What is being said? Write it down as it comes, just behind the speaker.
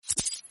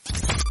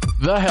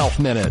The Health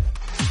Minute,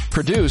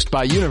 produced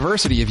by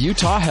University of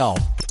Utah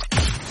Health.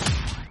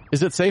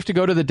 Is it safe to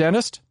go to the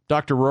dentist?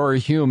 Dr. Rory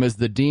Hume is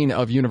the Dean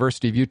of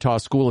University of Utah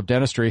School of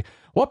Dentistry.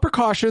 What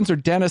precautions are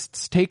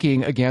dentists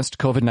taking against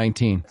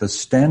COVID-19? The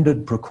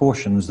standard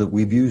precautions that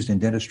we've used in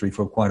dentistry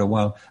for quite a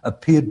while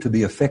appeared to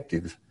be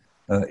effective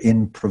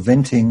in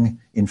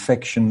preventing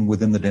infection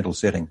within the dental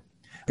setting.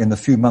 In the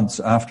few months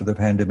after the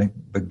pandemic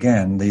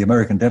began, the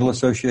American Dental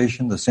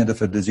Association, the Center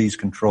for Disease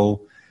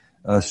Control,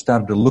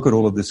 started to look at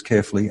all of this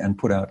carefully and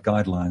put out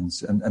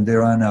guidelines. And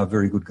there are now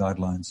very good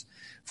guidelines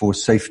for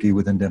safety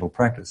within dental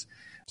practice.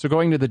 So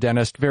going to the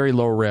dentist, very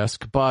low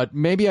risk, but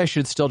maybe I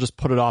should still just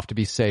put it off to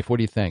be safe. What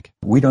do you think?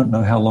 We don't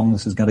know how long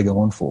this is going to go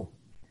on for.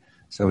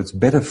 So it's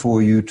better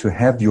for you to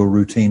have your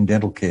routine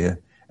dental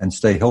care and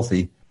stay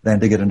healthy than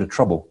to get into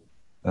trouble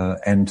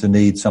and to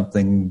need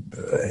something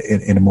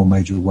in a more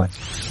major way.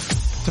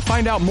 To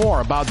find out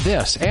more about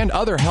this and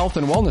other health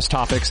and wellness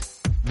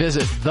topics,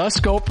 visit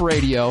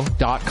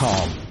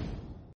thescoperadio.com.